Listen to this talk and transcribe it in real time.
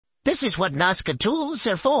This is what Nazca tools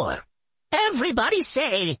are for. Everybody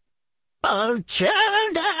say,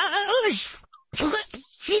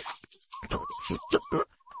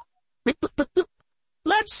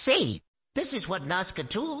 let's see. This is what Nazca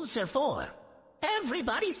tools are for.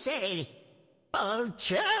 Everybody say,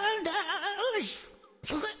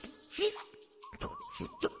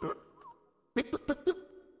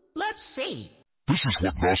 let's see.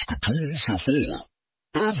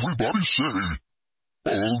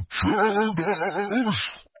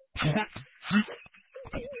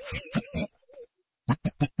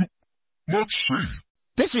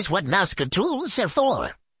 This is what Nazca tools are for.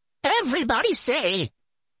 Everybody say,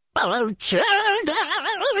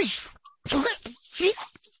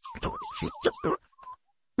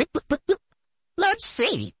 let's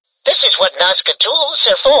see. This is what Nazca tools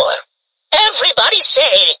are for. Everybody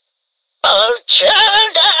say, let's see. This is what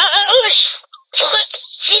Nazca tools are for.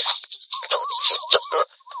 Everybody say,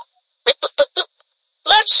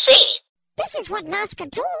 let's see. This is what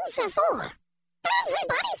Nazca tools are for.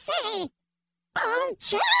 Everybody say,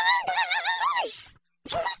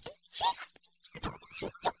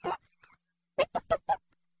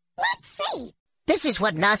 let's see. This is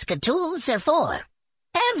what Nazca tools are for.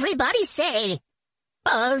 Everybody say,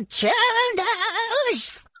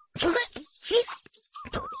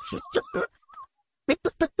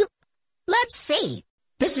 let's see.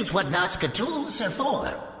 This is what Nazca tools are for.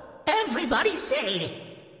 Everybody say,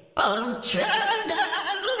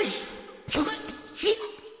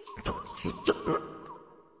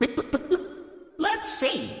 let's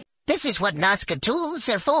see. This is what Nazca tools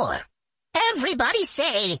are for. Everybody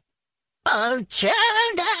say,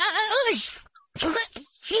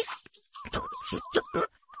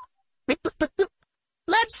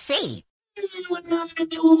 let's see. This is what Nazca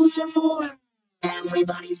tools are for.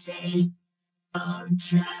 Everybody say,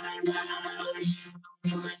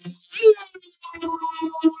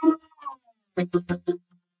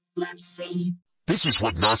 let's see. This is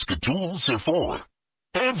what Nazca tools are for.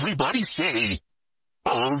 Everybody say,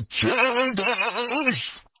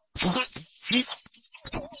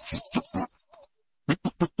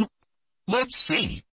 let's see.